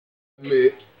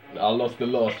I lost the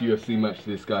last UFC match to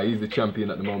this guy. He's the champion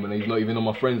at the moment. He's not even on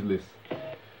my friends list.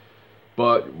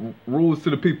 But rules to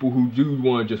the people who do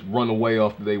want to just run away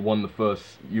after they won the first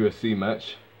UFC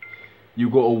match.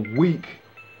 You got a week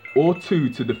or two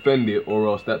to defend it, or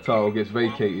else that title gets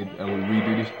vacated and we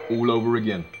redo this all over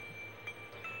again.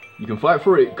 You can fight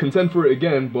for it, contend for it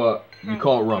again, but you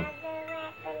can't run.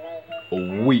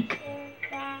 A week.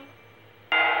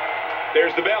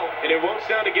 There's the bell, and it won't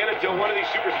sound again until one of these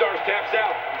superstars taps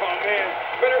out. Oh, man.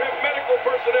 Better have medical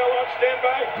personnel on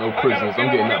standby. No prisoners.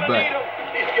 I'm getting that back.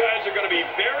 These guys are going to be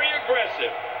very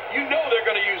aggressive. You know they're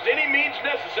going to use any means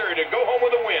necessary to go home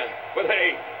with a win. But,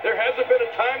 hey, there hasn't been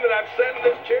a time that I've sat in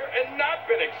this chair and not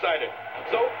been excited.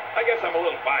 So, I guess I'm a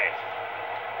little biased.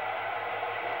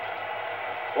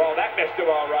 Well, that missed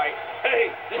him all right. Hey,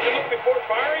 did you look before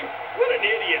firing? What an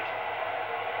idiot.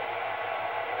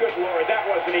 Good Lord, that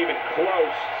wasn't even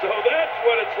close. So that's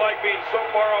what it's like being so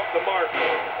far off the mark.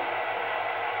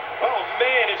 Oh,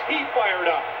 man, is he fired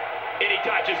up. And he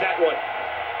dodges that one.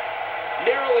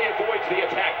 Narrowly avoids the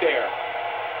attack there.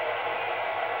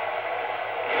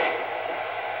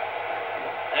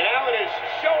 And now it is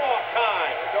show-off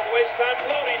time. Don't waste time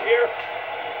floating here.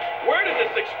 Where did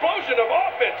this explosion of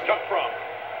offense come from?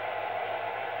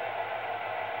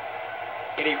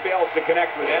 And he fails to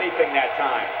connect with anything that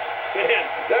time. Man,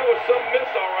 that was some miss,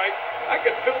 all right. I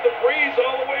could feel the breeze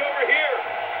all the way over here.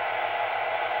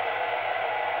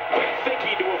 Quick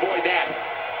thinking to avoid that.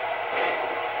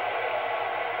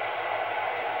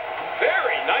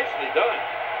 Very nicely done.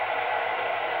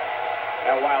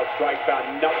 That wild strike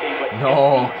found nothing but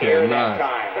air that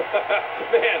time.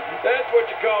 Man, that's what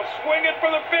you call swinging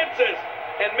for the fences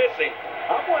and missing.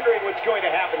 I'm wondering what's going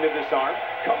to happen to this arm.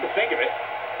 Come to think of it,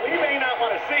 we may not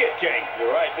want to see it, Jay. You're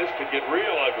right. This could get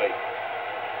real ugly.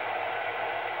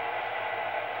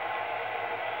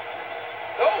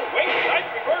 Oh, wait. Nice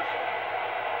reversal.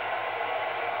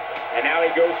 And now he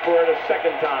goes for it a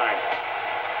second time.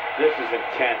 This is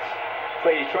intense. It's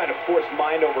like he's trying to force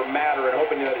mind over matter and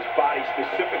hoping that his body,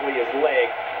 specifically his leg,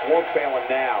 won't fail him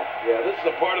now. Yeah, this is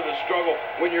a part of the struggle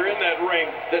when you're in that ring,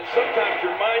 that sometimes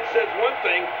your mind says one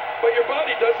thing, but your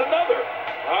body does another.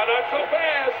 Oh, not so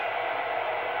fast.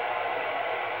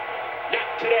 Not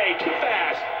today, too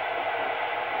fast.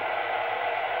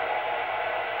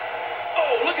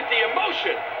 Oh, look at the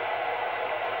emotion.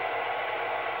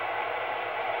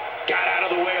 Got out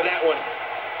of the way of that one.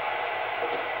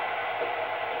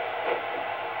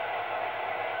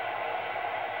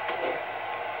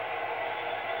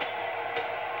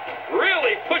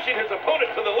 Really pushing his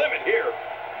opponent to the limit here.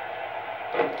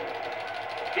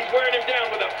 He's wearing him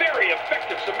down with a very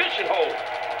effective submission hold.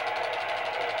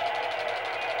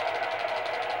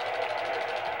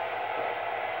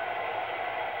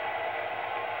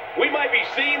 We might be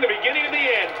seeing the beginning of the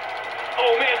end.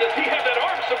 Oh, man, does he have that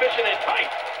arm submission in tight?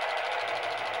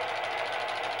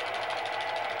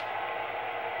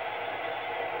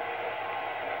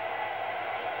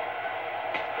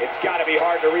 It's got to be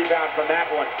hard to rebound from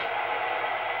that one.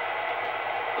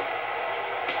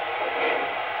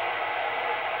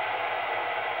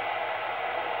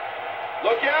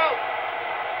 Look out!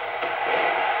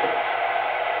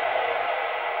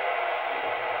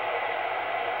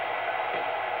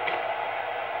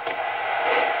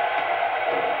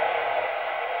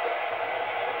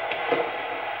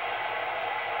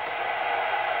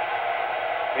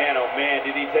 Man, oh man,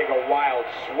 did he take a wild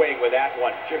swing with that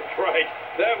one. You're right.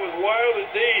 That was wild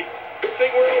indeed. Good thing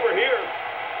we're over here.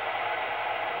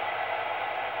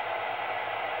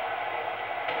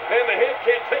 Man, the head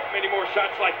can't take many more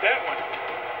shots like that one.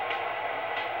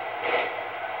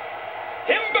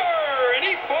 Timber! And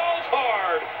he falls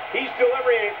hard. He's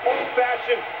delivering an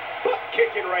old-fashioned butt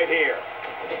kicking right here.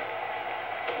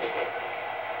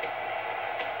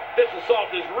 This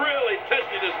assault is really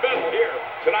testing his mettle here.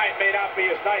 Tonight may not be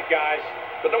his night, guys.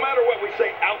 But no matter what we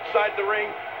say outside the ring,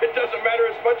 it doesn't matter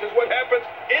as much as what happens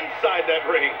inside that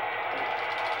ring.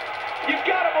 You've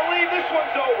got to believe this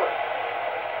one's over.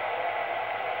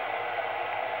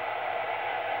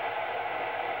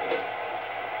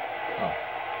 Oh.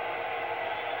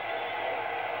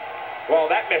 Well,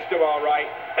 that missed him all right.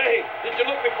 Hey, did you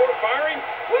look before firing?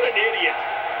 What an idiot.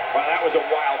 Well, that was a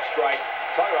wild strike.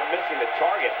 Talk about missing the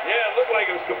target. Yeah, it looked like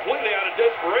it was completely out of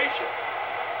desperation.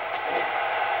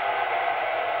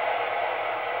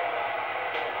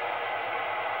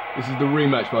 This is the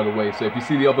rematch, by the way, so if you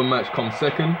see the other match come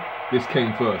second, this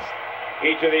came first.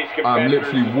 Each of these I'm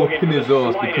literally whooping his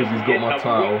ass because he's got my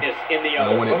title, and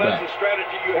I want it back. That's a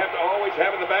strategy you have to always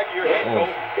have in the back of your head, Cole.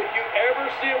 If you ever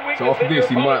see a weakness so after this,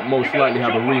 he might most likely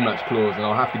have a rematch clause, and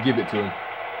I'll have to give it to him.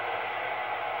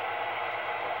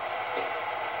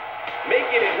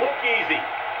 making it look easy.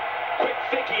 Quick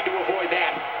thinking to avoid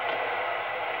that.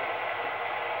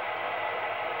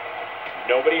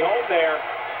 Nobody home there.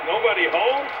 Nobody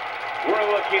home? We're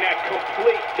looking at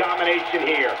complete domination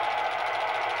here.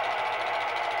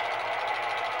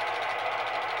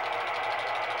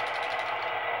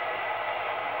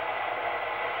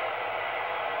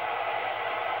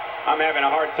 I'm having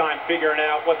a hard time figuring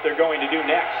out what they're going to do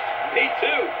next. Me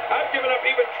too. I've given up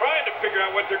even trying to figure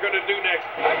out what they're going to do next.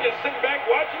 I'm just sitting back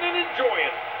watching and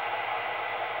enjoying.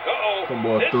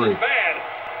 Uh-oh, this is bad.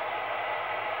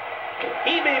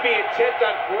 He may be intent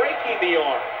on breaking the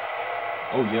arm.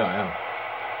 Oh, yeah, I am.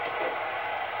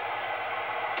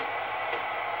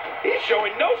 He's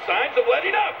showing no signs of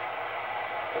letting up.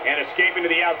 And escaping to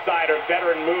the outside, a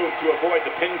veteran move to avoid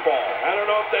the pinfall. I don't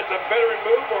know if that's a veteran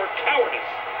move or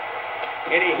cowardice.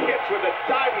 And he hits with a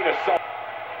diving assault.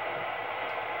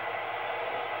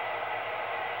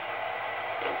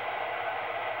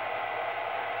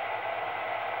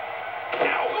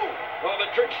 Now, well, the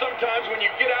trick sometimes when you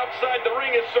get outside the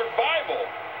ring is survival.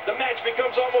 The match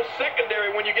becomes almost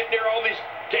secondary when you get near all these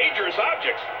dangerous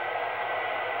objects.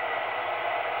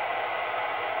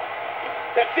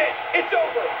 That's it. It's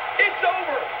over. It's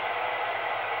over.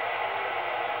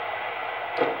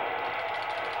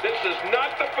 This is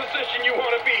not the position you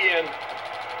want to be in.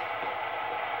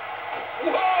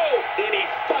 Whoa! And he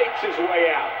fights his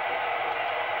way out.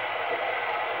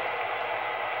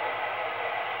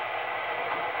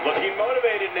 Looking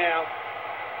motivated now.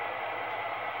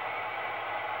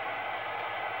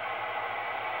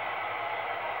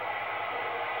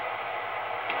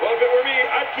 Well, if it were me,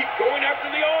 I'd keep going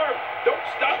after the arm. Don't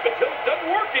stop until it doesn't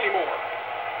work anymore.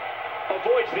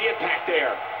 Avoids the impact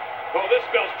there. Oh, this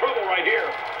spells trouble right here.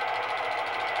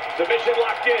 Submission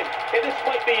locked in, and this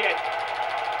might be it.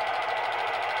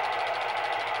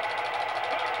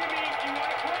 Talk to me if you want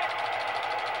to quit.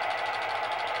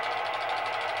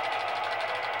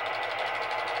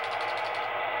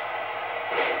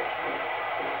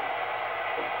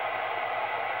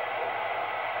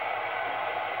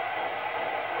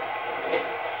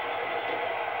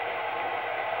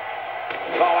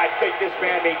 Oh, I think this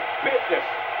man means business.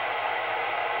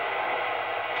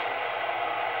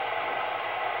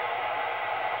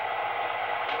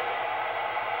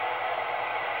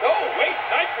 Oh, wait,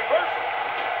 nice reversal.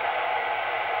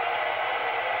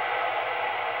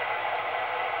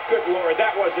 Good Lord,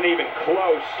 that wasn't even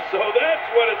close. So that's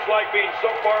what it's like being so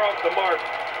far off the mark.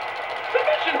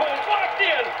 Submission hold locked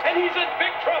in, and he's in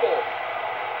big trouble.